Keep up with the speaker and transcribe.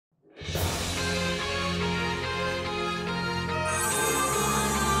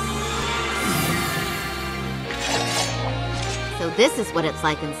this is what it's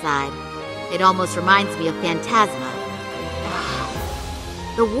like inside. It almost reminds me of Phantasma.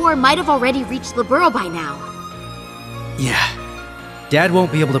 The war might have already reached Laburo by now. Yeah. Dad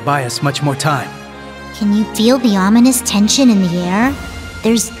won't be able to buy us much more time. Can you feel the ominous tension in the air?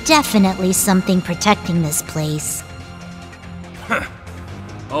 There's definitely something protecting this place.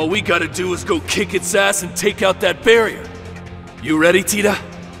 All we gotta do is go kick its ass and take out that barrier. You ready, Tita?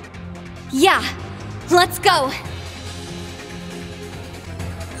 Yeah, let's go!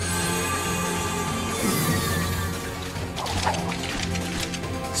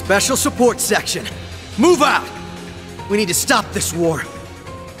 Special support section. Move out! We need to stop this war.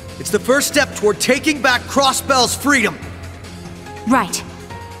 It's the first step toward taking back Crossbell's freedom. Right.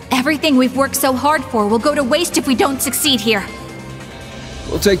 Everything we've worked so hard for will go to waste if we don't succeed here.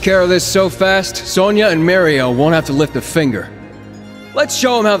 We'll take care of this so fast, Sonia and Mario won't have to lift a finger. Let's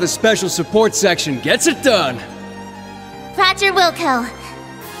show them how the special support section gets it done. Roger Wilco.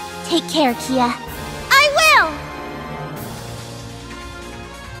 Take care, Kia. I will!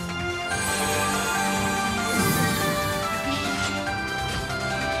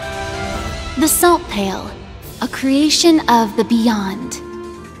 The Salt Pail, a creation of the Beyond.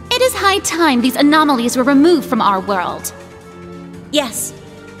 It is high time these anomalies were removed from our world. Yes.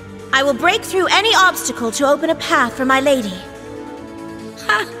 I will break through any obstacle to open a path for my lady.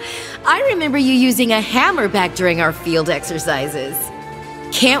 Ha! I remember you using a hammer back during our field exercises.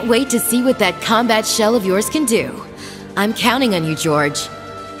 Can't wait to see what that combat shell of yours can do. I'm counting on you, George.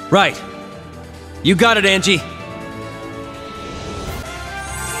 Right. You got it, Angie.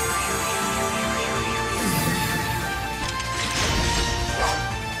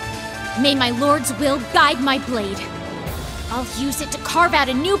 May my lord's will guide my blade. I'll use it to carve out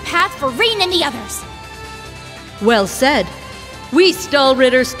a new path for Rean and the others. Well said. We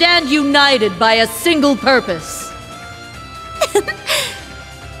Stahlritter stand united by a single purpose.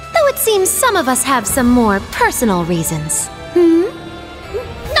 Though it seems some of us have some more personal reasons.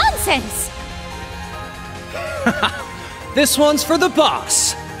 Nonsense! This one's for the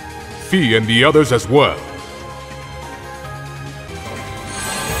boss. Fee and the others as well.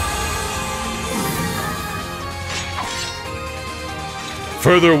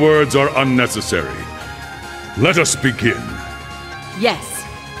 Further words are unnecessary. Let us begin. Yes.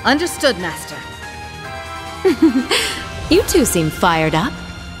 Understood, Master. You two seem fired up.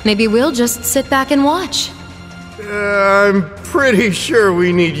 Maybe we'll just sit back and watch. I'm pretty sure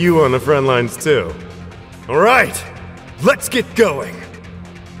we need you on the front lines too. All right, let's get going.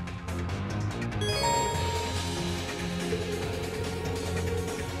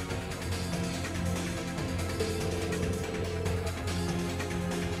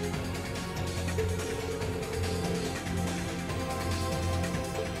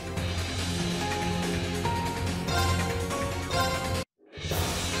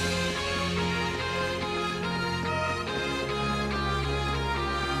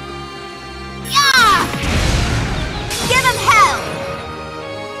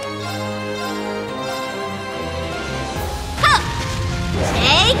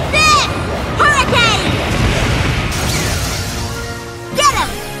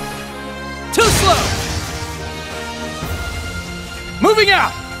 Moving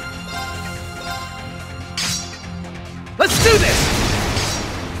out! Let's do this!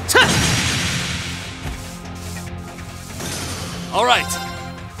 All right.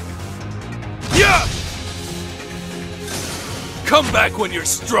 Yeah! Come back when you're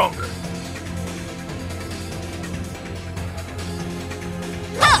stronger.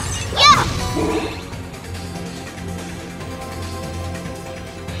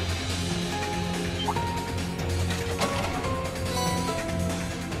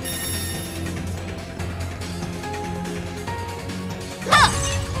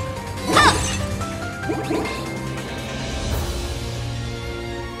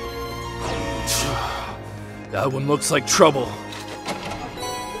 That one looks like trouble.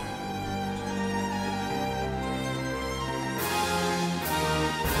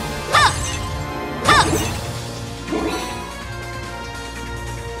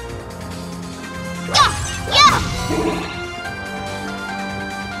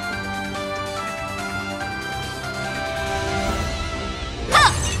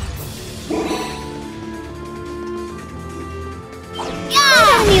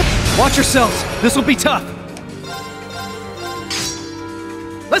 Watch yourselves! This will be tough!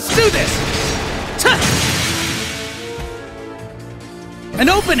 Let's do this! An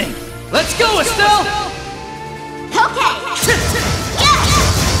opening! Let's go, Estelle! Okay!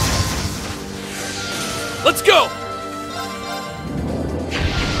 Let's go!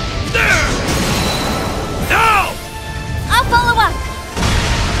 There! Now! I'll follow up!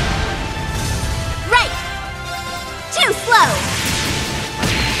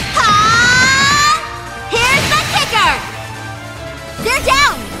 You're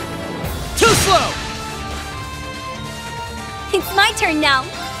down! Too slow! It's my turn now.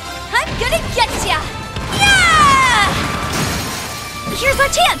 I'm gonna get ya! Yeah! Here's our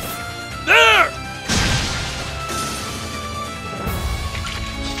chance! There!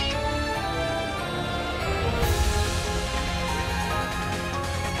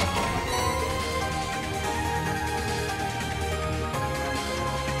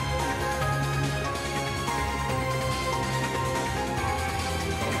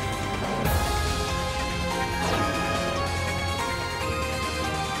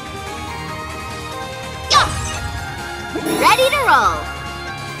 Ready to roll.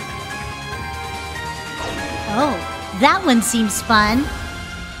 Oh, that one seems fun.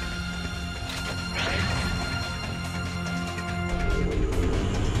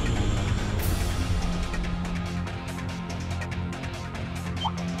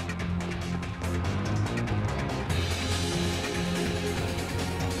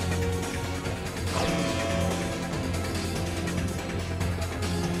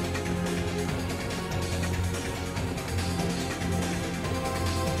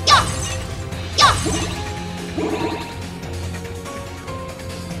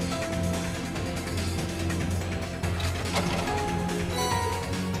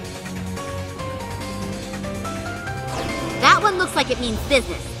 That one looks like it means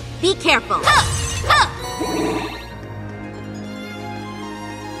business. Be careful.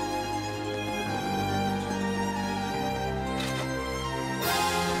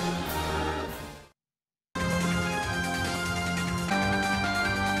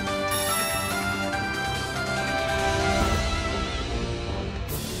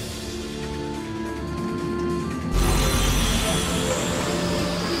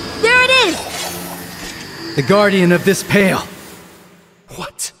 There it is! The guardian of this pail.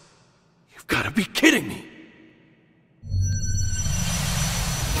 What? You've got to be kidding me!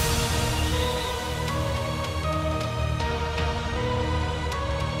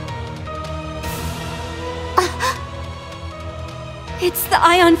 It's the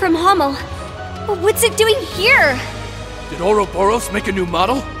ion from Hummel. What's it doing here? Did Ouroboros make a new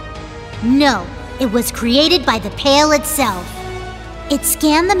model? No, it was created by the pail itself. It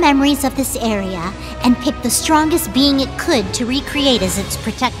scanned the memories of this area and picked the strongest being it could to recreate as its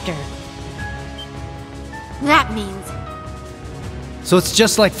protector. That means... So it's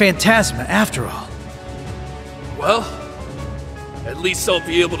just like Phantasma after all. Well, at least I'll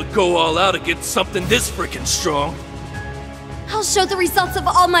be able to go all out against something this freaking strong. I'll show the results of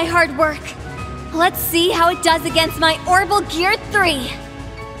all my hard work. Let's see how it does against my Orbital Gear 3.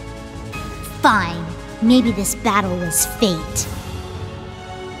 Fine. Maybe this battle was fate.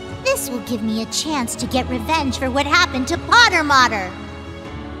 This will give me a chance to get revenge for what happened to Potter Mater.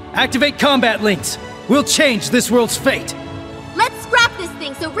 Activate combat links. We'll change this world's fate. Let's scrap this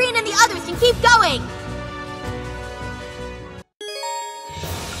thing so Reen and the others can keep going!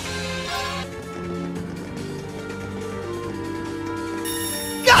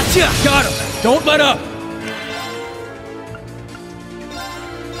 Gotcha! Got him! Don't let up!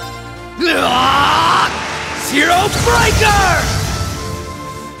 Zero Breaker!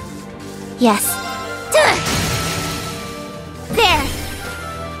 Yes. There!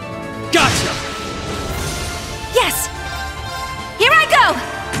 Gotcha! Yes! Here I go!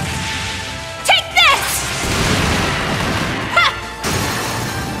 Take this! Ha!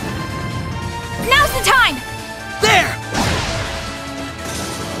 Now's the time! There!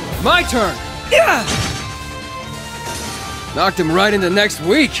 My turn! Yeah! Knocked him right into next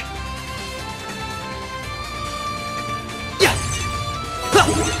week! Yeah!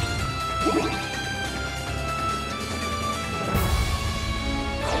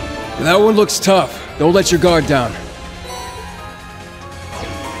 That one looks tough. Don't let your guard down.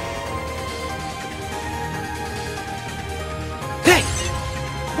 Hey!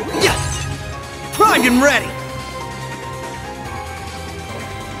 Yeah! Primed and ready!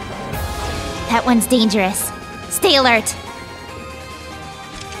 That one's dangerous. Stay alert.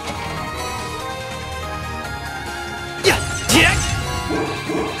 Yeah! Yeah!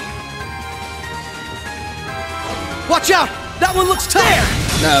 Watch out! That one looks tough! There!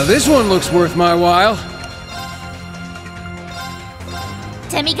 Now this one looks worth my while.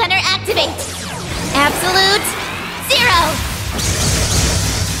 Demi-Gunner activate! Absolute Zero!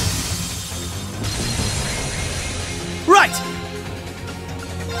 Right!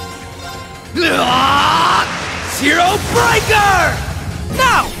 Zero Breaker!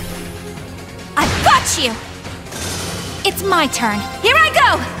 Now! I've got you! It's my turn. Here I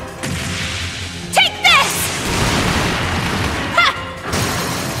go! Take this! Ha!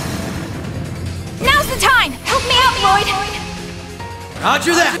 Now's the time! Help me out, Lloyd!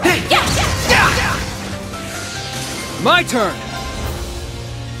 Roger that! Hey! My turn!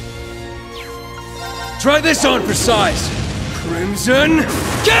 Try this on for size! Crimson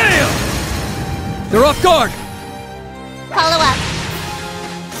Gale! They're off guard! Follow up.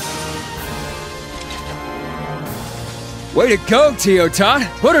 Way to go, Teotot!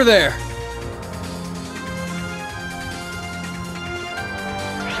 Put her there!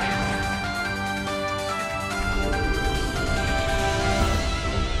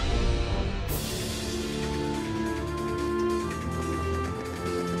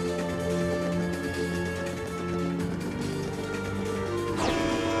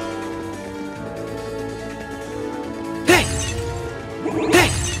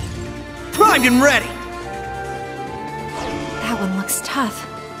 Primed and ready! That one looks tough.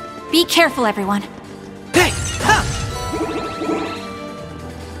 Be careful, everyone. Hey! Ha!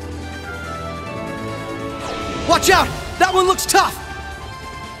 Watch out! That one looks tough!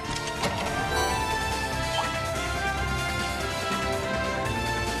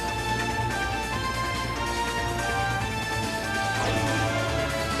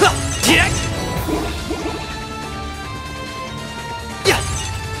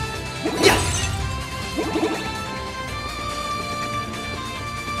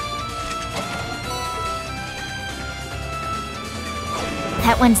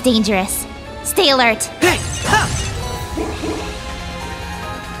 That one's dangerous. Stay alert. Hey! Ha!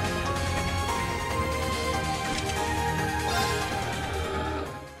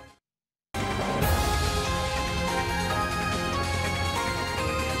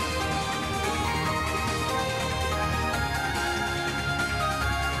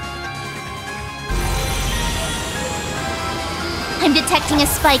 I'm detecting a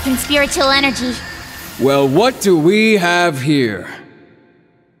spike in spiritual energy. Well, what do we have here?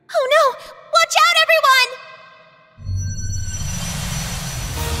 Oh no! Watch out, everyone!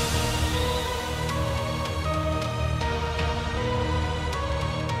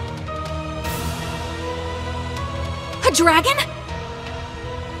 A dragon?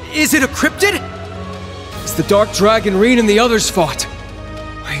 Is it a cryptid? It's the Dark Dragon Reen and the others fought.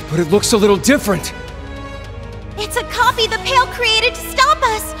 Wait, but it looks a little different. It's a copy the Pale created to stop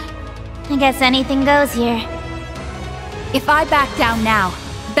us! I guess anything goes here. If I back down now,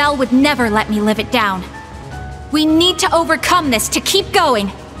 Belle would never let me live it down. We need to overcome this to keep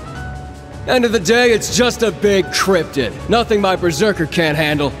going. End of the day, it's just a big cryptid. Nothing my Berserker can't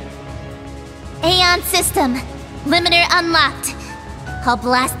handle. Aeon system. Limiter unlocked. I'll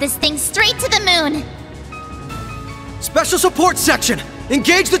blast this thing straight to the moon. Special support section!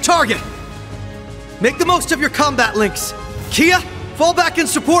 Engage the target! Make the most of your combat links. Kia, fall back and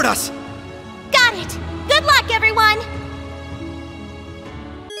support us! Got it! Good luck, everyone!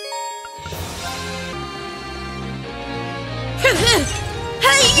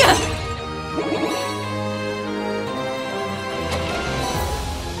 Hey-ya!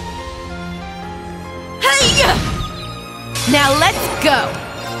 Hey-ya! Now let's go!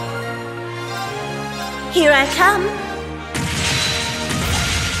 Here I come.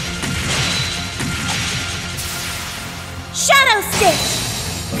 Shadow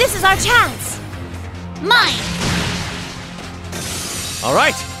Stitch! This is our chance. Mine! All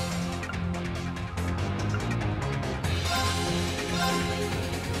right.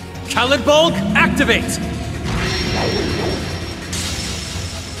 Khaled Bulk, activate!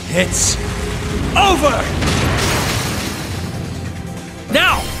 It's over!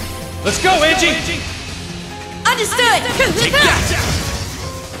 Now! Let's go, Angie! Understood!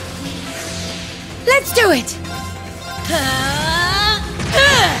 Let's do it!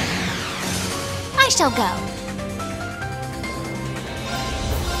 I shall go.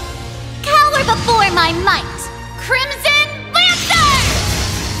 Cower before my might! Crimson Lancer!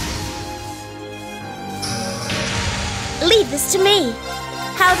 Leave this to me.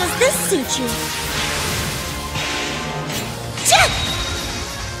 How does this suit you?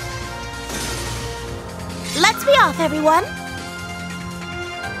 Let's be off, everyone.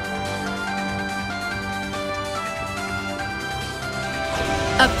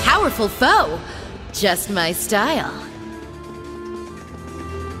 A powerful foe. Just my style.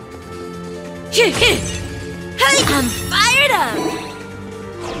 I'm fired up!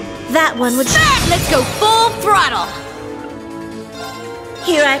 That one would... Let's go full throttle!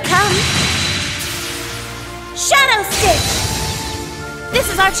 Here I come. Shadow Stitch! This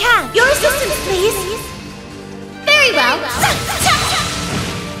is our chance. Your assistance, please. Very well.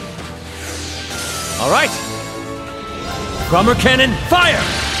 All right. Grummer Cannon, fire!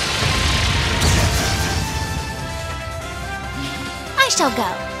 I shall go.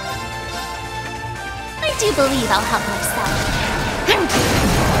 I do believe I'll help myself.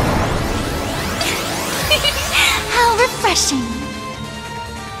 How refreshing.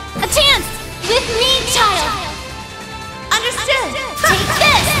 A chance! With me, child! Understood! Take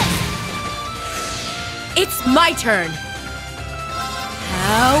this! It's my turn.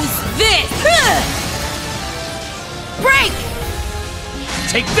 How's this? Break!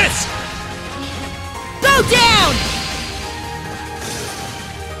 Take this! Go down!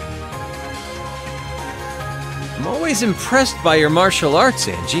 I'm always impressed by your martial arts,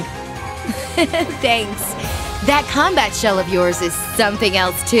 Angie. Thanks. That combat shell of yours is something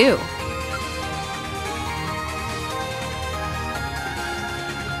else, too.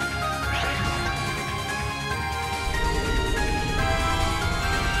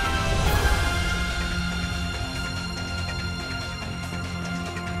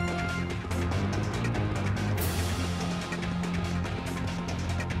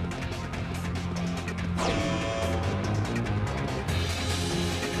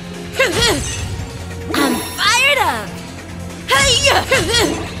 I'm fired up! Hey-ya!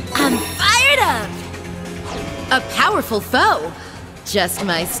 I'm fired up! A powerful foe. Just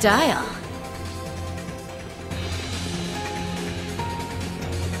my style.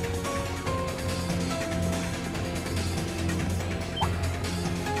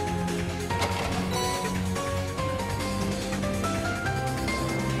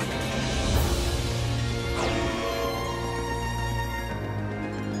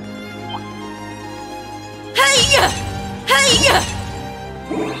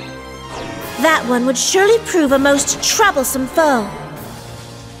 That one would surely prove a most troublesome foe.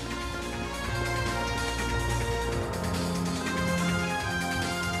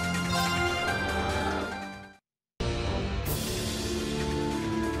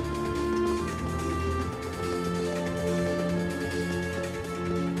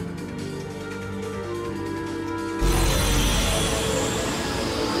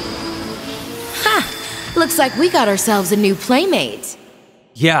 Ha! Looks like we got ourselves a new playmate.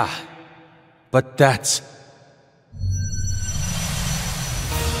 Yeah, but that's...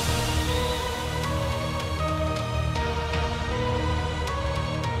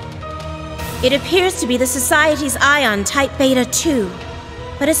 It appears to be the Society's ion type Beta 2.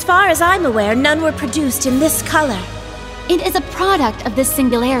 But as far as I'm aware, none were produced in this color. It is a product of this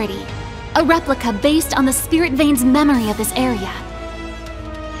singularity, a replica based on the Spirit Vein's memory of this area.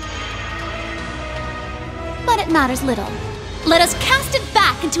 But it matters little. Let us cast it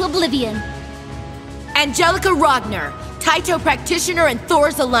back into oblivion. Angelica Rogner, Taito practitioner and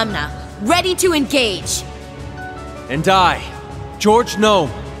Thor's alumna, ready to engage. And I, George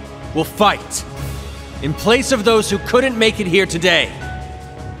Gnome, will fight. In place of those who couldn't make it here today.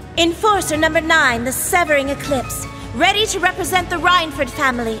 Enforcer number 9, the Severing Eclipse, ready to represent the Rhineford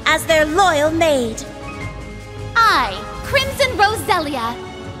family as their loyal maid. I, Crimson Roselia,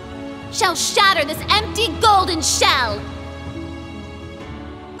 shall shatter this empty golden shell.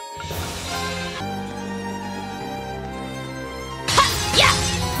 Ha! Yeah!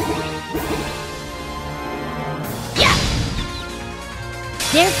 Yeah!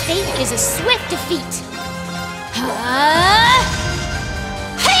 Their fate is a swift defeat.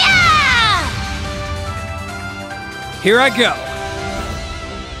 Here I go.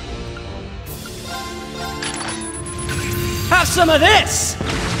 Have some of this!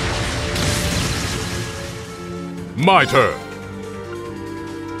 My turn.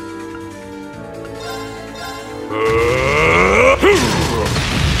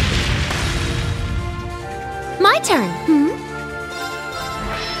 My turn.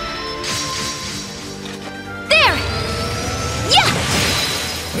 There! Yeah!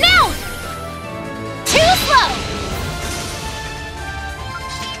 Now! Too slow!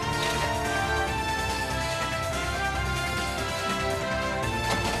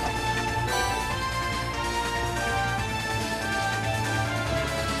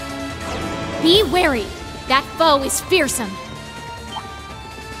 Be wary. That foe is fearsome.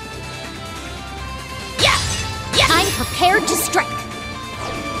 Yeah! Yeah! I'm prepared to strike.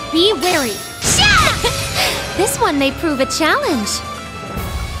 Be wary. This one may prove a challenge.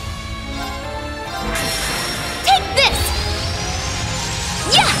 Take this!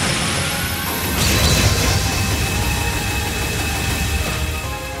 Yeah!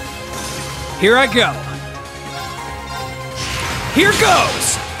 Here I go. Here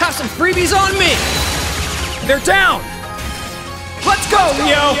goes! Have some freebies on me! They're down! Let's go,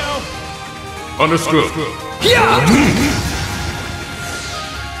 Leo! Understood. Yeah!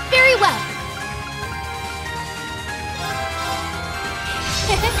 Very well.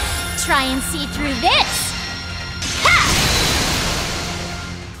 Try and see through this. Ha!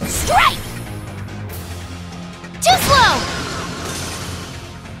 Strike! Too slow!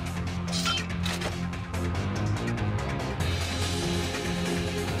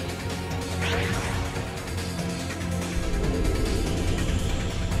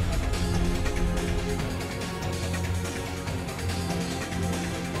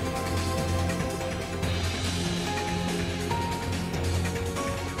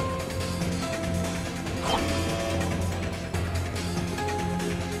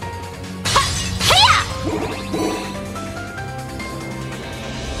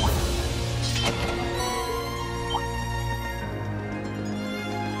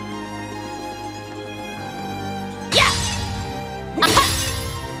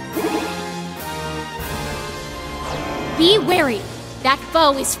 Be wary. That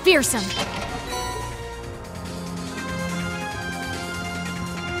foe is fearsome.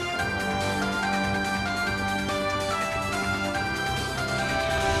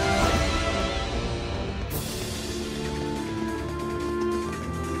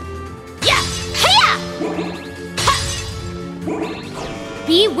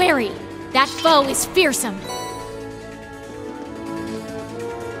 Be wary. That foe is fearsome.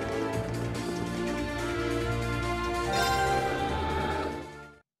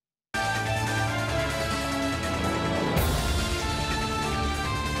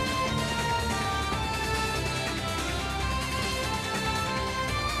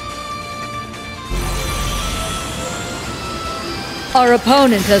 Our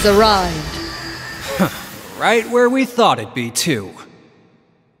opponent has arrived. Right where we thought it'd be, too.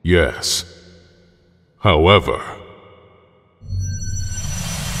 Yes. However...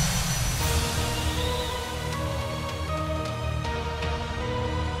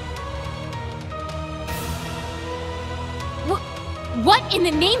 What in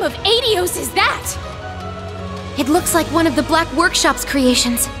the name of Adios is that? It looks like one of the Black Workshop's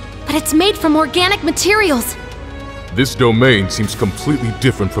creations, but it's made from organic materials. This domain seems completely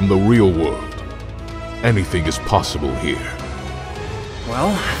different from the real world. Anything is possible here.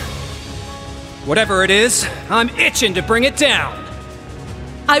 Well, whatever it is, I'm itching to bring it down.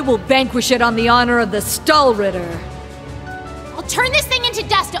 I will vanquish it on the honor of the Stahlritter. I'll turn this thing into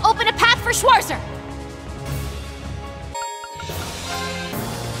dust to open a path for Schwarzer.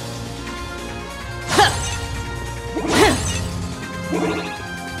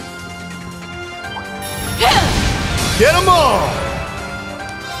 Get 'em all!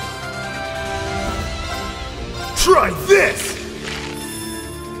 Try this!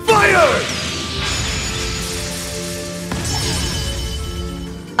 Fire!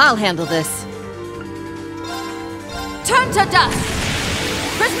 I'll handle this. Turn to dust!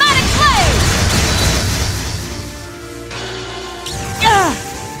 Prismatic Blade!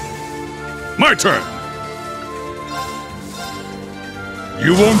 My turn!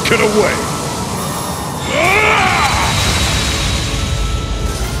 You won't get away!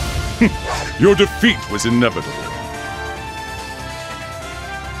 Your defeat was inevitable.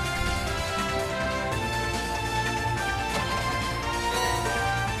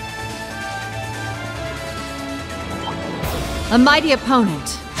 A mighty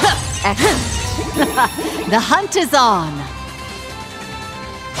opponent. Excellent. The hunt is on.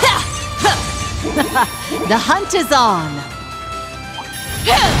 The hunt is on.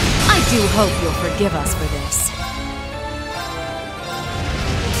 I do hope you'll forgive us for this.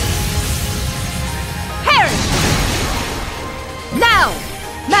 Now!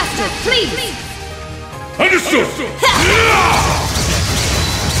 Master, please! Understood!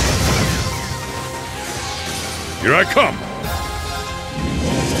 Here I come!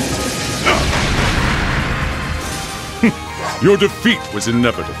 Your defeat was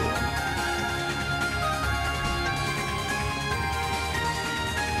inevitable.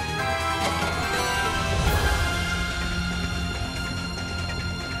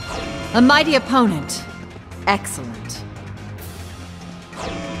 A mighty opponent. Excellent.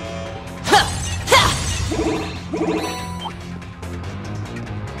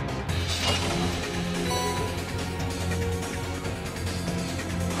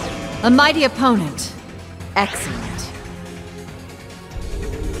 A mighty opponent. Excellent.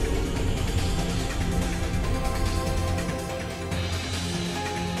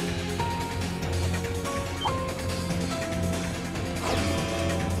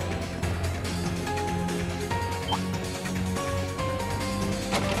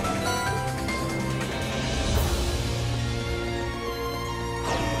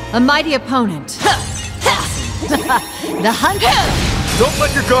 A mighty opponent. The hunt. Don't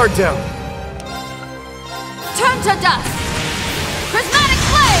let your guard down. Turn to dust. Prismatic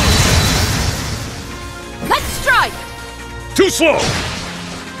Blade. Let's strike. Too slow!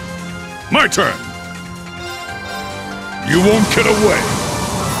 My turn! You won't get away!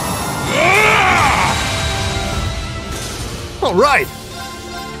 All right.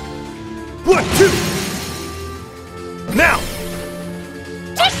 1, 2. Now.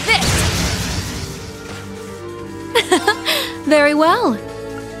 Take this. Very well.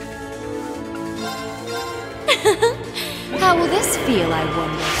 How will this feel, I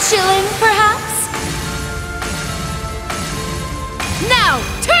wonder? Chilling, perhaps? Now,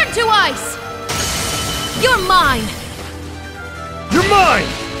 turn to ice. You're mine. You're mine!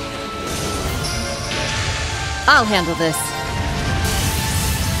 I'll handle this.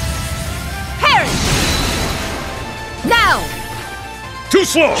 Parry. Now! Too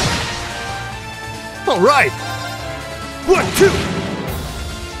slow! All right. What, two?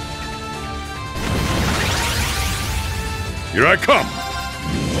 Here I come!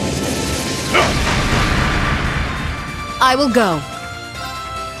 I will go.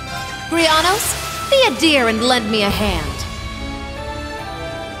 Brianos, be a dear and lend me a hand.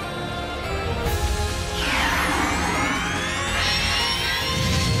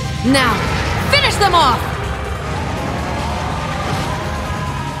 Now, finish them off!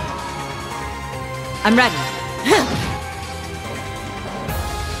 I'm ready.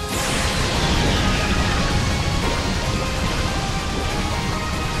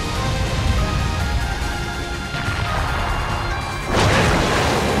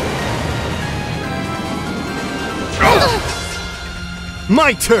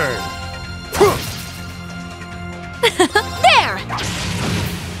 My turn! There!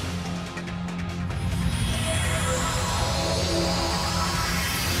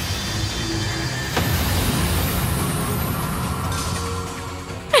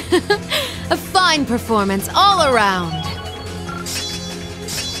 A fine performance all around.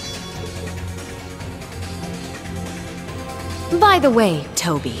 By the way,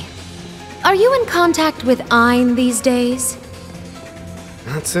 Toby, are you in contact with Ein these days?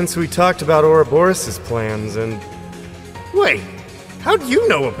 Not since we talked about Ouroboros' plans and... Wait, how'd you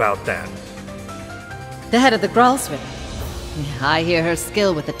know about that? The head of the Gralsvin. I hear her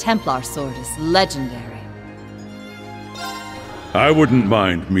skill with the Templar sword is legendary. I wouldn't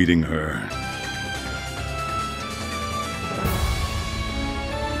mind meeting her.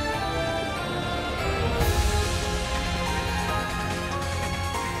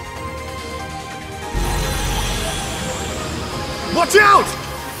 Watch out!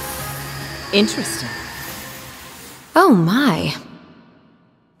 Interesting. Oh my.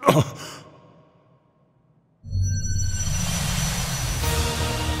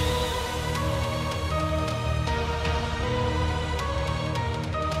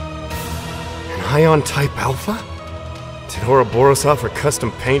 An Ion Type Alpha? Did Ouroboros offer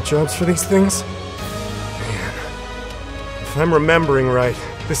custom paint jobs for these things? Man. If I'm remembering right,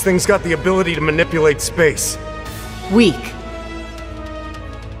 this thing's got the ability to manipulate space. Weak.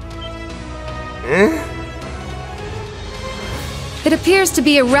 Eh? It appears to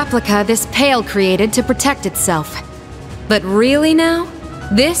be a replica this Pale created to protect itself. But really now?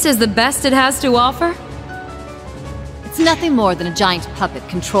 This is the best it has to offer? It's nothing more than a giant puppet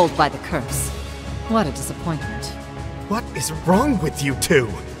controlled by the curse. What a disappointment. What is wrong with you two?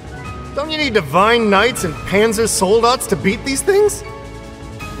 Don't you need Divine Knights and Panzer Soldats to beat these things?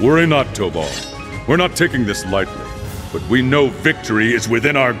 Worry not, Tobal. We're not taking this lightly, but we know victory is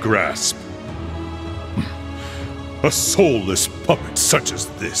within our grasp. A soulless puppet such as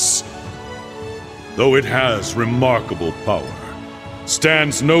this, though it has remarkable power,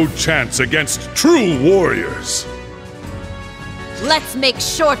 stands no chance against true warriors. Let's make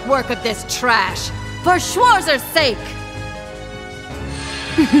short work of this trash, for Schwarzer's sake!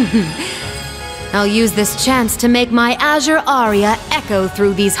 I'll use this chance to make my Azure aria echo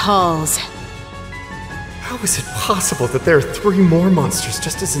through these halls. How is it possible that there are 3 more monsters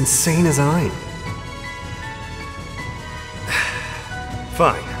just as insane as Ein?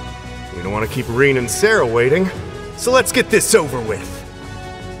 Fine. We don't want to keep Reen and Sarah waiting, so let's get this over with.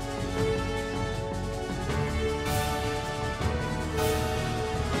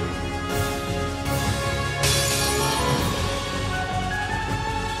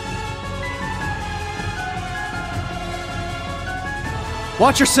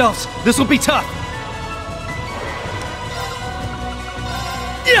 Watch yourselves! This will be tough!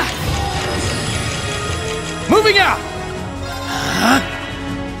 Yeah! Moving out! Huh?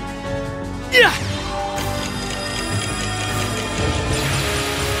 Yeah!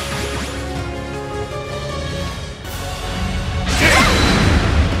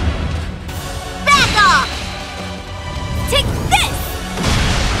 Back off! Take this!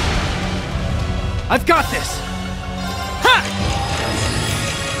 I've got this! Ha!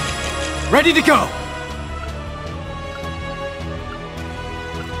 Ready to go!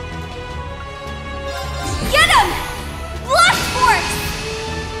 Get him! Blast force!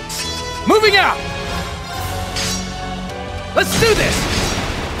 Moving out! Let's do this!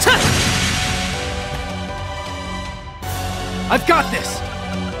 Ha! I've got this!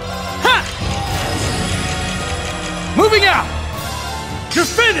 Ha! Moving out! You're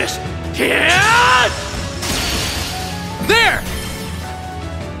finished! Yeah! There!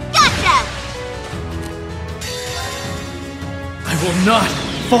 Gotcha! I will not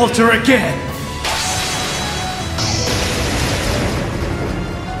falter again!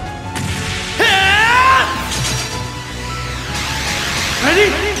 Ready?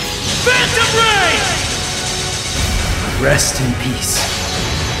 Phantom Ray! Rest in peace.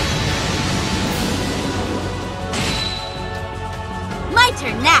 My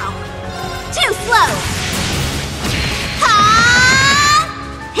turn now. Too slow. Ha!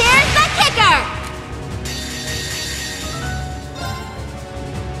 Here's the kicker.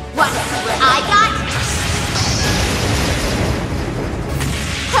 What I got?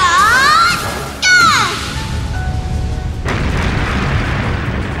 Ha! Ah!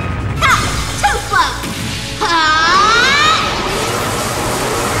 Ha! Too slow. Ha!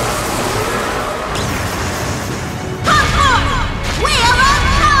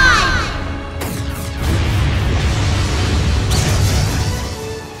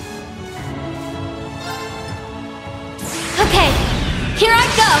 Here I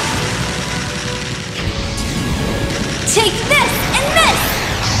go! Take this and this!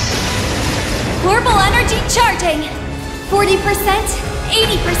 Orbital energy charging! 40%,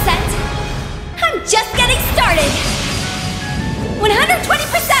 80%. I'm just getting started! 120%!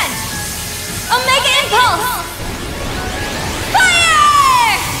 Omega Impulse! Fire!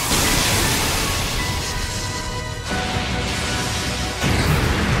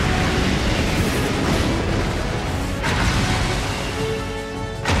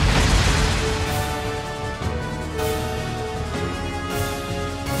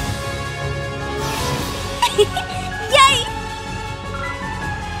 Yay!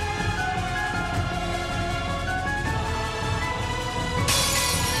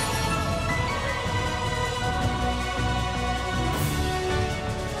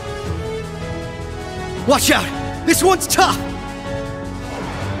 Watch out! This one's tough!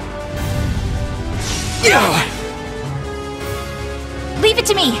 Yeah! Leave it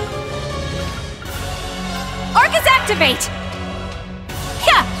to me! Arcus activate!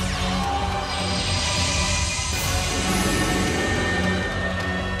 Yeah!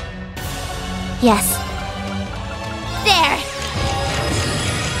 Yes. There!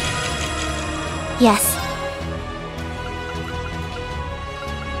 Yes.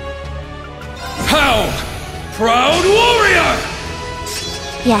 How? Proud warrior!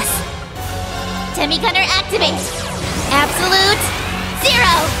 Yes. Semi-gunner activate! Absolute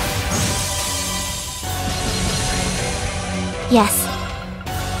zero! Yes.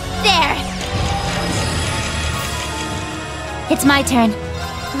 There! It's my turn.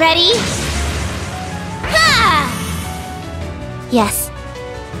 Ready? Ha! Yes.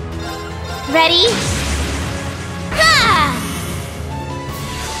 Ready? Ha!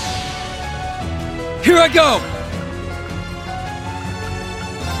 Here I go!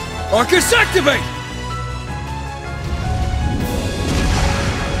 Arcus activate!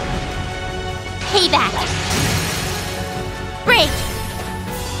 Payback! Break!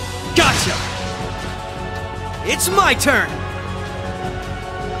 Gotcha! It's my turn!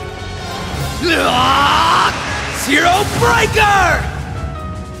 Zero Breaker!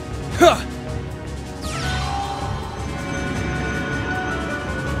 Huh.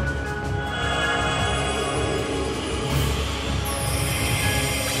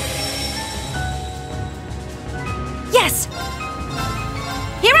 Yes!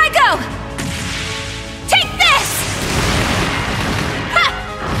 Here I go! Take this! Ha!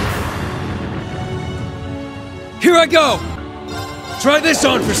 Here I go! Try this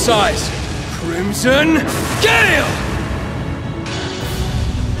on for size. Crimson Gale!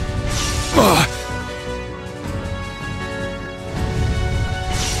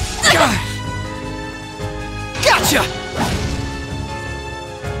 Gotcha!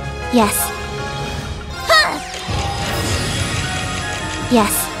 Yes. Huh!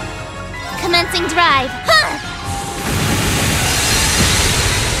 Yes. Commencing drive! Huh!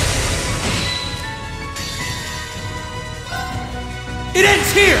 It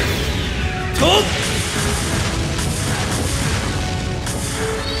ends here! Told.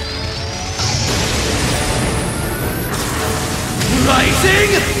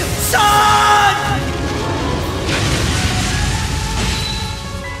 Rising Sun!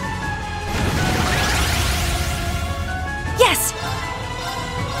 Yes!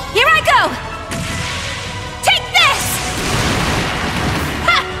 Here I go! Take this!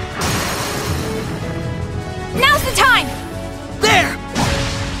 Ha! Now's the time! There!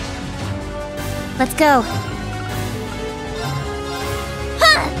 Let's go.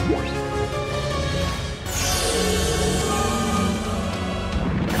 Huh!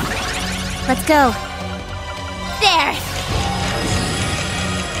 Let's go. There!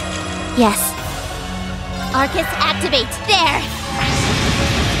 Yes. Arcus activate! There!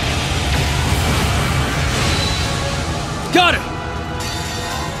 Got it!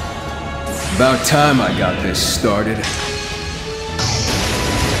 About time I got this started.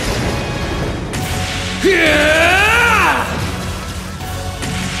 Yeah!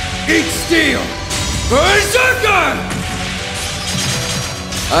 steel! Berserker!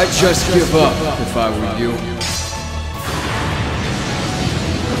 I'd just give up if I were you.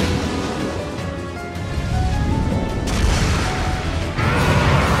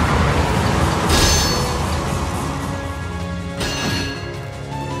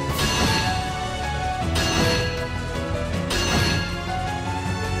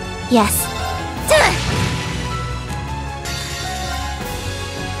 Yes.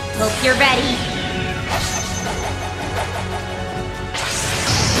 Hope you're ready.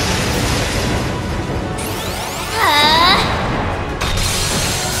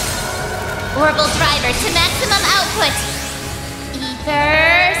 Orbital driver to maximum output.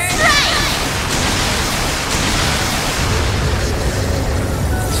 Ether strike!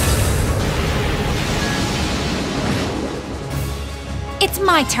 It's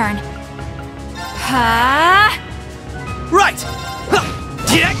my turn. Huh? Right!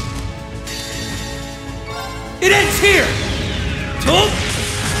 It ends here!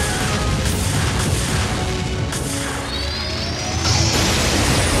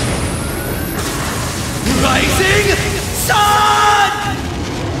 Rising Sun!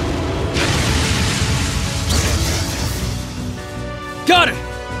 Got it!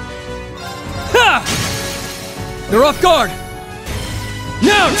 Ha! They're off guard!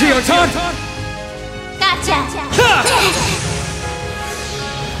 Now, Teoton! Gotcha! Ha!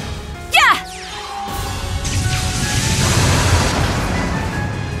 Yeah!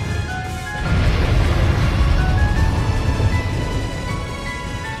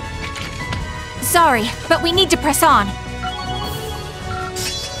 Sorry, but we need to press on.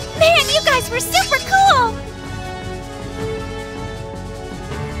 Man, you guys were super cool!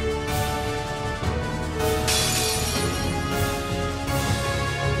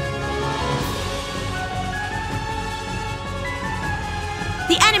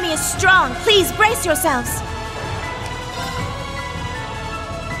 The enemy is strong. Please brace yourselves.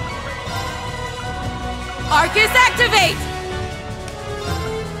 Arcus, activate!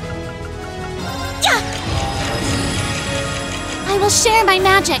 I will share my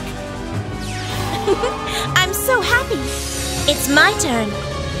magic. I'm so happy. It's my turn.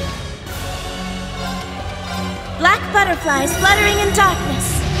 Black butterflies fluttering in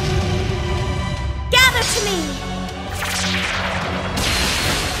darkness. Gather to me.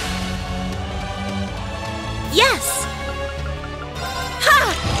 Yes.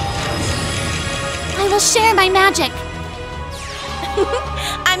 Ha! I will share my magic.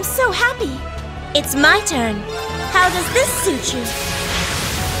 I'm so happy. It's my turn. How does this suit you?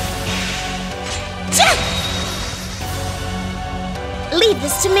 Leave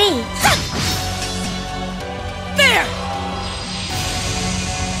this to me. There!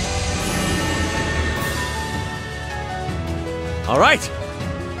 All right.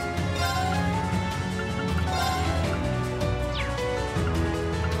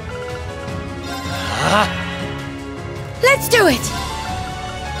 Let's do it!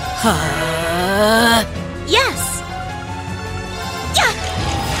 Yes.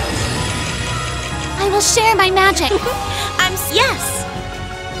 I will share my magic. Yes.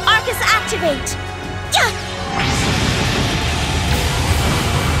 Arcus, activate.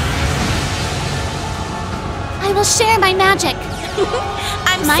 I will share my magic.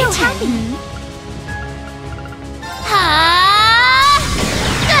 I'm my so turn. happy.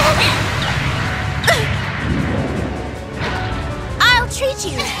 I'll treat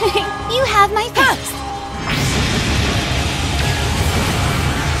you. You have my thanks.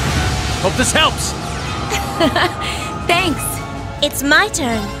 Hope this helps. Thanks. It's my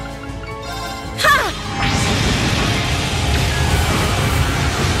turn. Ha!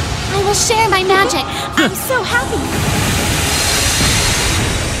 I will share my magic. I'm so happy.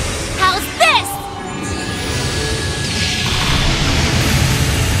 How's this?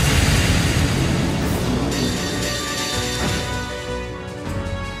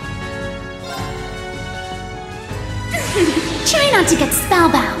 Try not to get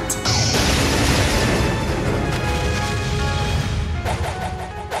spellbound.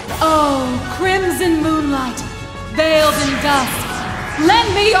 Oh, crimson moonlight, veiled in dusk,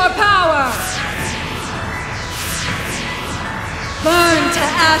 lend me your power! Burn to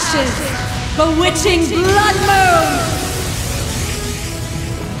ashes, bewitching blood moon!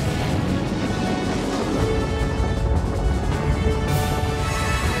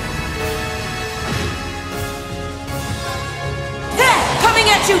 Coming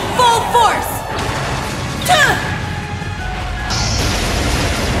at you full force!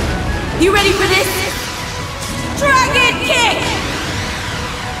 You ready for this? Dragon kick!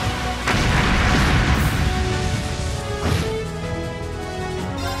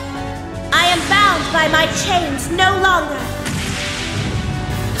 by my chains no longer.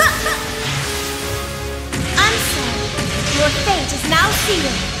 I'm sorry. Your fate is now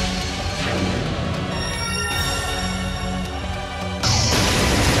sealed.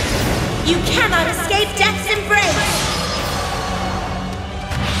 You cannot escape death's embrace!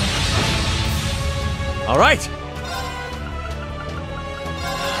 All right.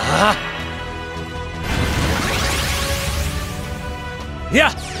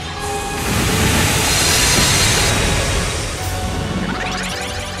 Yeah.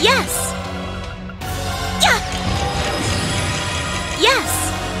 Yes! Yeah! Yes!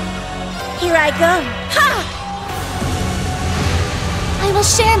 Here I go! Ha! I will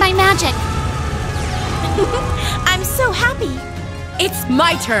share my magic. I'm so happy! It's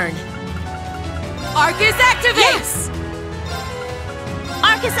my turn. Arcus activate! Yes!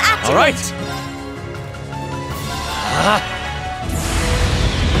 Arcus activate! All right.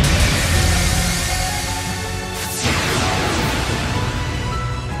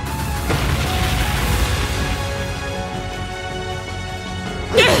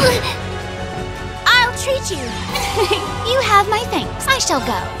 I'll treat you. You have my thanks. I shall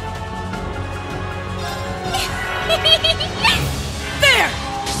go. There!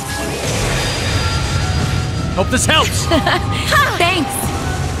 Hope this helps. Thanks.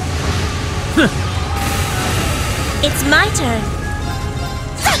 It's my turn.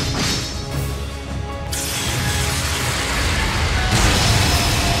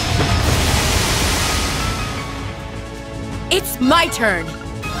 It's my turn.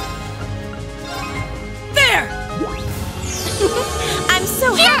 There! I'm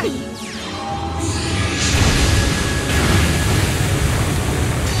so happy.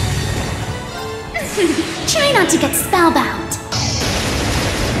 Try not to get spellbound.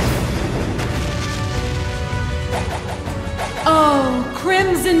 Oh,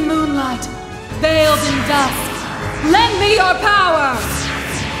 crimson moonlight, veiled in dusk, lend me your power!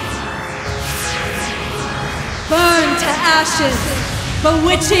 Burn to ashes,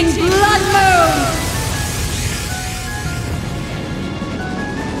 bewitching blood moon!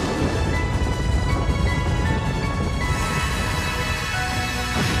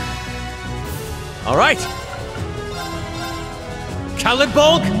 All right.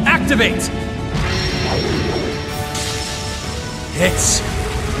 Calibulk, activate. It's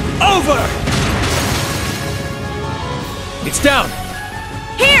over. It's down.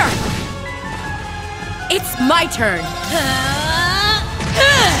 Here! It's my turn.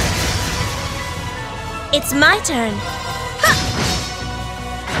 It's my turn.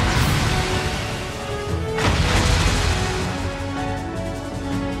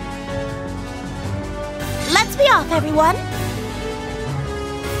 Let's be off, everyone.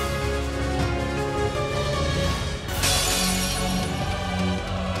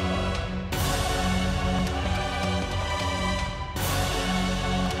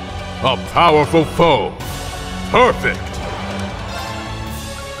 A powerful foe. Perfect.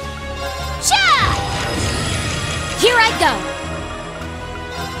 Cha! Here I go.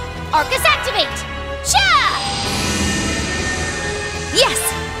 Arcus activate. Cha! Yes.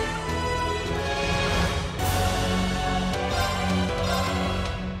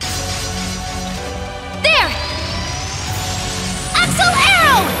 There. Axel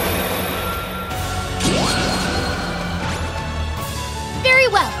arrow. Very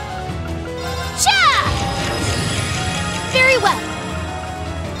well. Cha! Very well.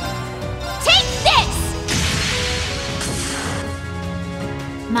 Take this!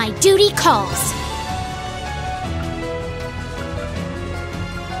 My duty calls.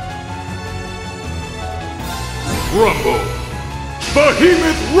 Rumble.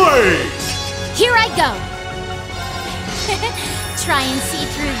 Behemoth Rage. Here I go. Try and see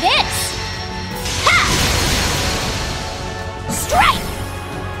through this. Ha! Strike!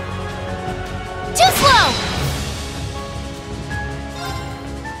 Too slow!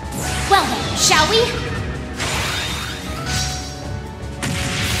 Well then, shall we?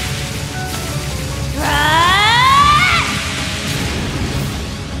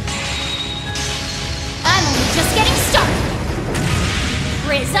 I'm only just getting started.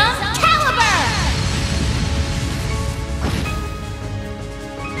 Prism Caliber!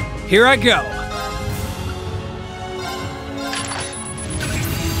 Here I go.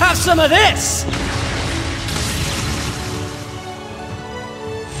 Have some of this!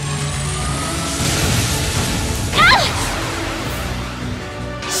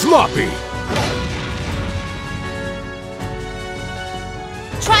 Sloppy.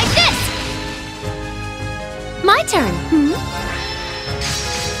 Try this! My turn.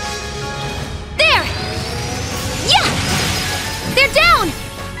 There! Yeah! They're down!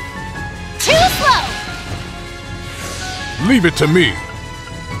 Too slow! Leave it to me.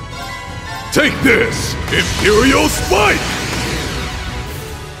 Take this, Imperial Spike!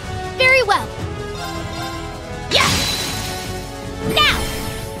 Very well. Yeah! Now!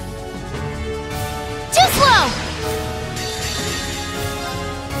 Too slow!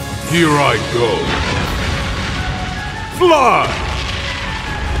 Here I go. Fly!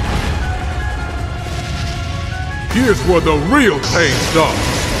 Here's where the real pain starts.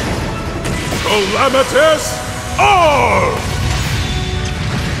 Calamitous Arm!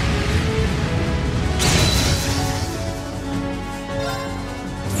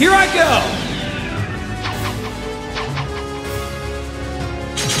 Here I go!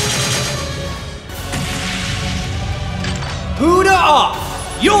 Huda off!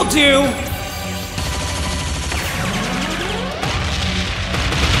 You'll do!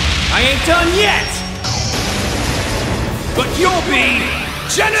 I ain't done yet! But you'll be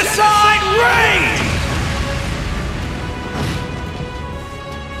Genocide Rain!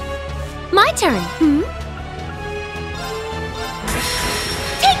 My turn.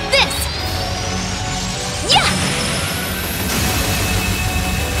 Take this! Yeah!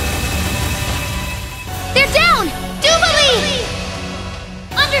 They're down! Jubilee!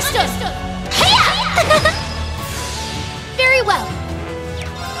 Understood! Hiya! Very well.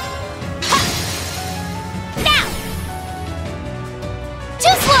 Ha! Now!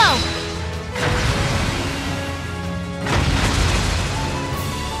 Too slow!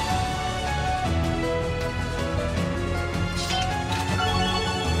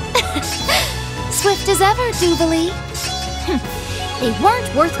 Swift as ever, Jubilee. They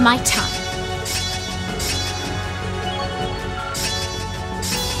weren't worth my time.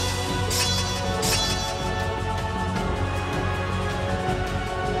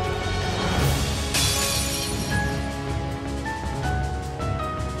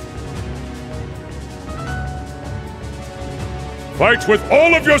 Fight with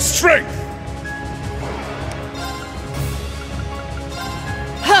all of your strength!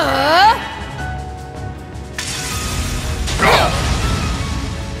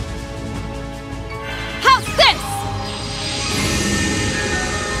 How's this?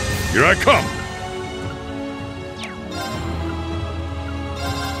 Here I come!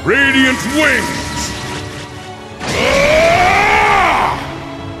 Radiant Wings!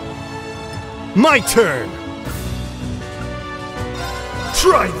 My turn!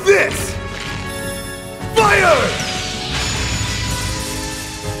 Try this! Fire!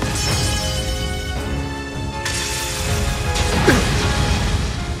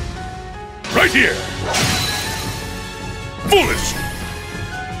 Right here! Foolish!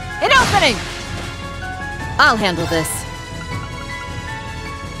 An opening! I'll handle this.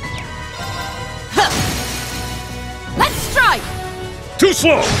 Huh. Let's strike! Too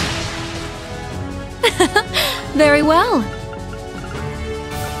slow! Very well.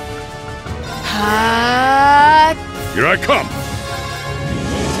 Here I come!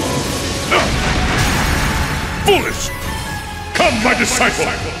 Foolish! Come, my disciple!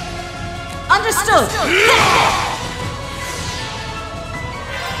 Understood!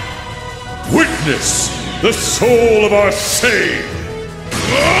 Witness the soul of our sage!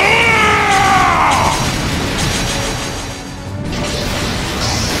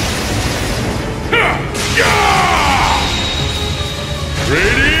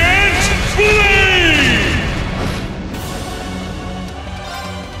 Radiant Flame!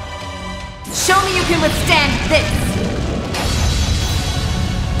 Show me you can withstand this!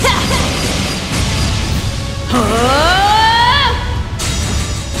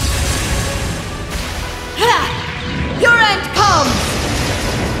 Your end comes!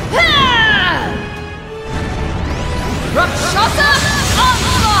 Rakshasa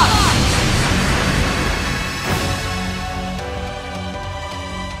Onslaught!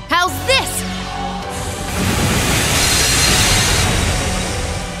 How's this?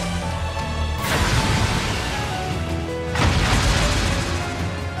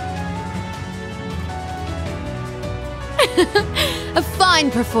 A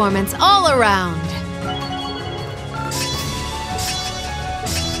fine performance all around.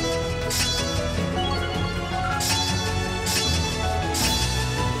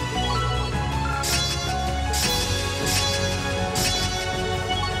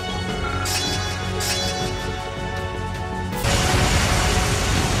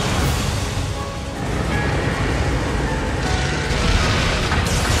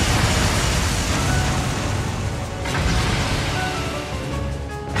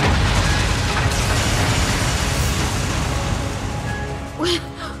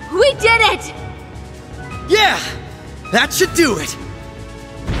 We did it! Yeah! That should do it!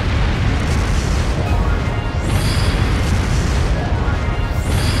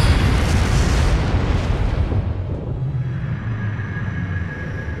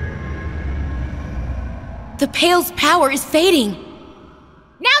 The Pale's power is fading.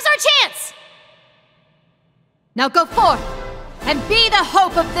 Now's our chance! Now go forth and be the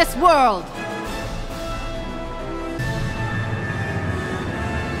hope of this world!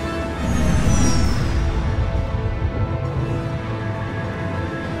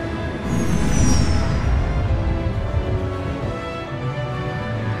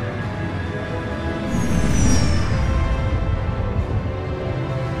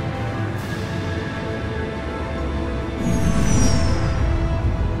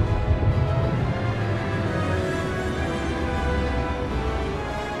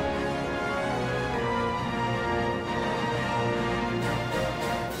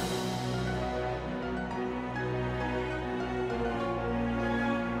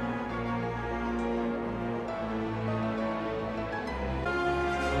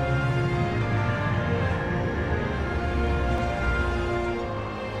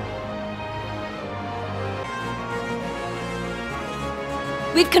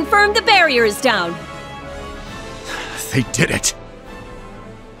 We've confirmed the barrier is down. They did it.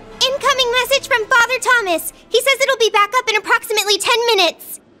 Incoming message from Father Thomas. He says it'll be back up in approximately 10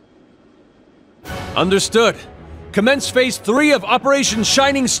 minutes. Understood. Commence Phase 3 of Operation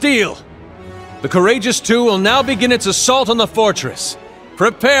Shining Steel. The Courageous 2 will now begin its assault on the fortress.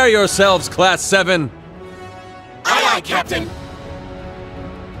 Prepare yourselves, Class 7. Aye, aye, Captain.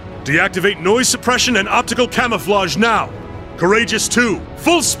 Deactivate noise suppression and optical camouflage now. Courageous 2,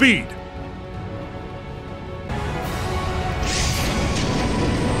 full speed!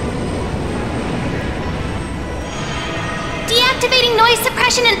 Deactivating noise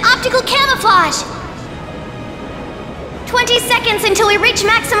suppression and optical camouflage! 20 seconds until we reach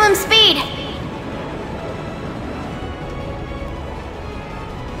maximum speed!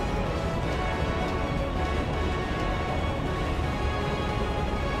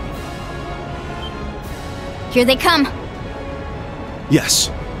 Here they come.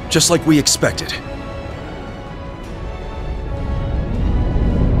 Yes, just like we expected.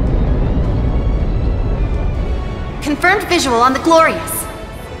 Confirmed visual on the Glorious.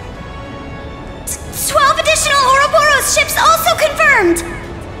 12 additional Ouroboros ships also confirmed!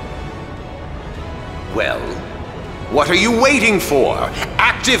 Well, what are you waiting for?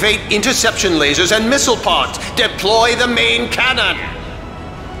 Activate interception lasers and missile pods. Deploy the main cannon.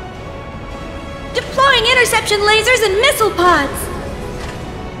 Deploying interception lasers and missile pods!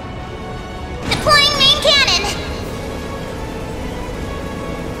 Deploying main cannon!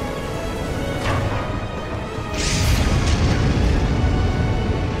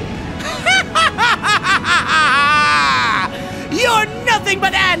 You're nothing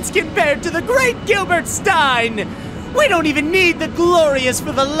but ants compared to the great Gilbert Stein! We don't even need the Glorious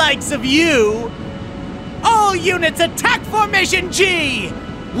for the likes of you! All units attack Formation G!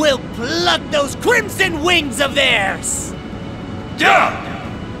 We'll pluck those crimson wings of theirs! Done!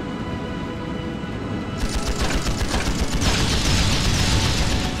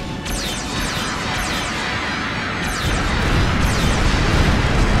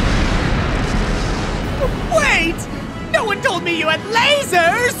 Wait! No one told me you had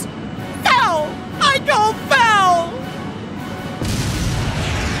lasers! Foul! I call foul!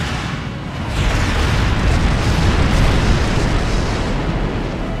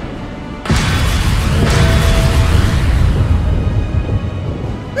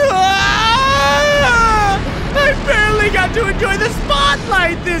 I barely got to enjoy the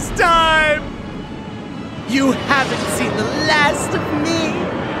spotlight this time! You haven't seen the last of me!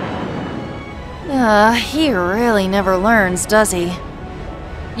 He really never learns, does he?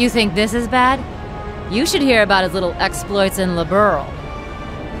 You think this is bad? You should hear about his little exploits in Liberl.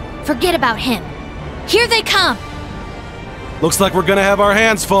 Forget about him. Here they come! Looks like we're gonna have our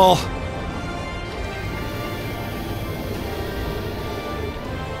hands full.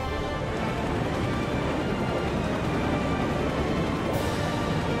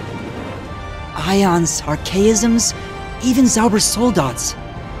 Ions, archaisms, even Zauber's soldats.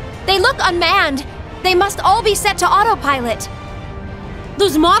 They look unmanned! They must all be set to autopilot!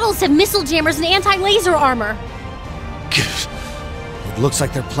 Those models have missile jammers and anti-laser armor! It looks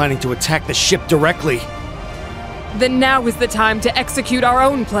like they're planning to attack the ship directly. Then now is the time to execute our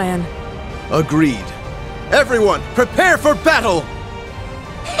own plan. Agreed. Everyone, prepare for battle!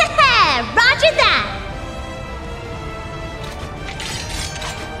 Roger that!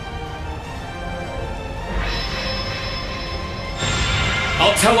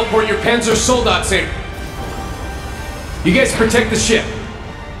 I'll teleport your Panzer Soldats in. You guys protect the ship.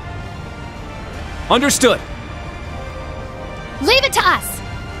 Understood. Leave it to us!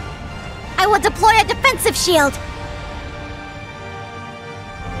 I will deploy a defensive shield!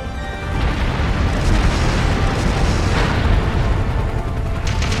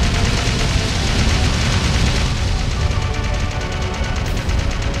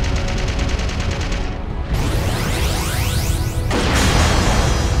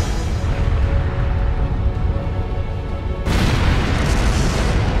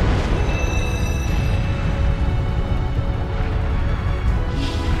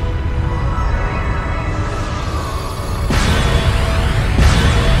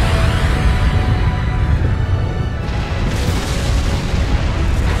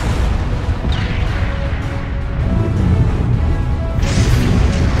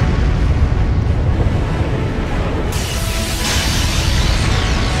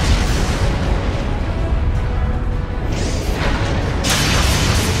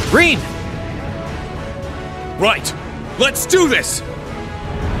 Green! Right. Let's do this!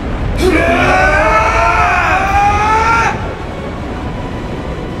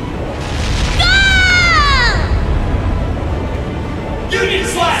 Union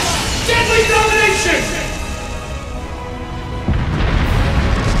Slash! Deadly Domination!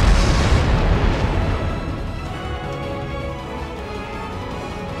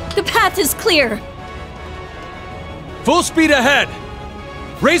 The path is clear! Full speed ahead!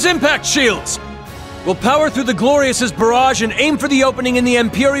 Raise impact shields! We'll power through the Glorious's barrage and aim for the opening in the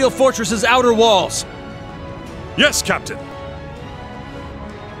Imperial Fortress's outer walls. Yes, Captain.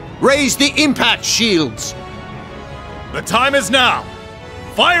 Raise the impact shields! The time is now!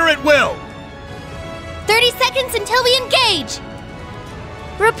 Fire at will! 30 seconds until we engage!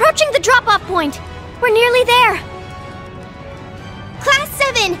 We're approaching the drop-off point. We're nearly there. Class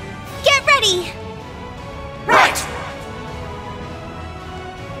 7, get ready! Right!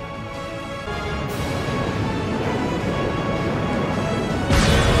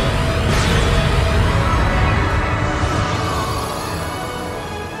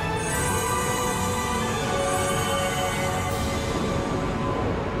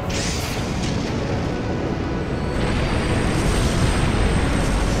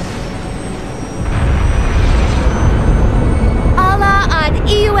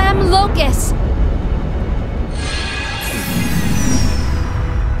 Locus!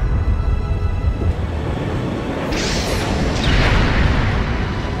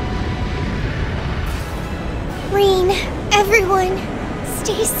 Reen, everyone,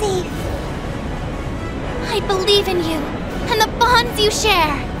 stay safe. I believe in you, and the bonds you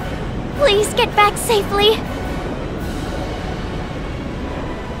share. Please get back safely.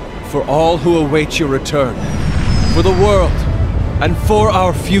 For all who await your return, for the world, and for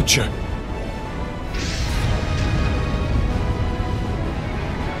our future.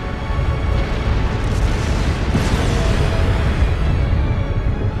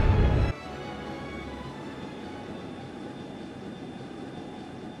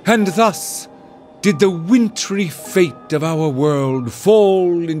 And thus did the wintry fate of our world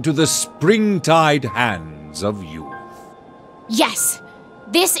fall into the springtide hands of youth. Yes,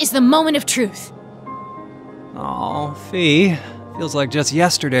 this is the moment of truth. Aw, Fee. Feels like just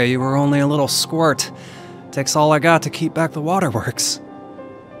yesterday you were only a little squirt. Takes all I got to keep back the waterworks.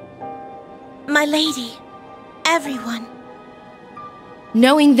 My lady, everyone.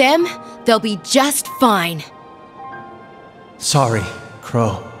 Knowing them, they'll be just fine. Sorry,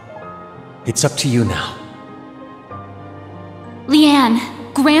 Crow. It's up to you now. Leanne,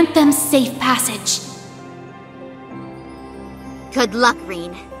 grant them safe passage. Good luck,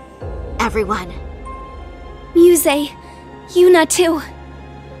 Reen. Everyone. Muse, Yuna too.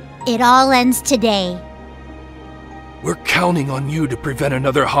 It all ends today. We're counting on you to prevent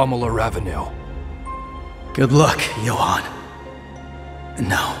another Homila Ravenel. Good luck, Johan.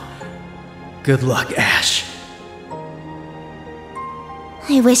 No. Good luck, Ash.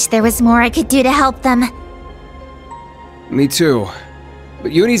 I wish there was more I could do to help them. Me too.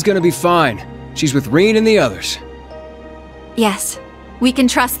 But Uni's gonna be fine. She's with Reen and the others. Yes, we can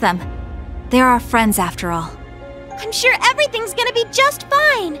trust them. They're our friends after all. I'm sure everything's gonna be just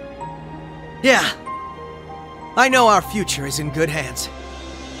fine. Yeah. I know our future is in good hands.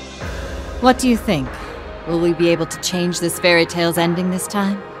 What do you think? Will we be able to change this fairy tale's ending this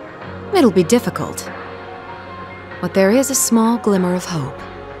time? It'll be difficult. But there is a small glimmer of hope.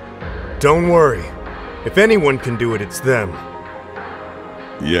 Don't worry. If anyone can do it, it's them.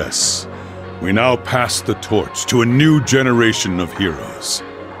 Yes. We now pass the torch to a new generation of heroes.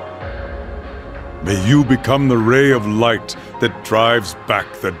 May you become the ray of light that drives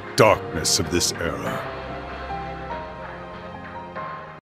back the darkness of this era.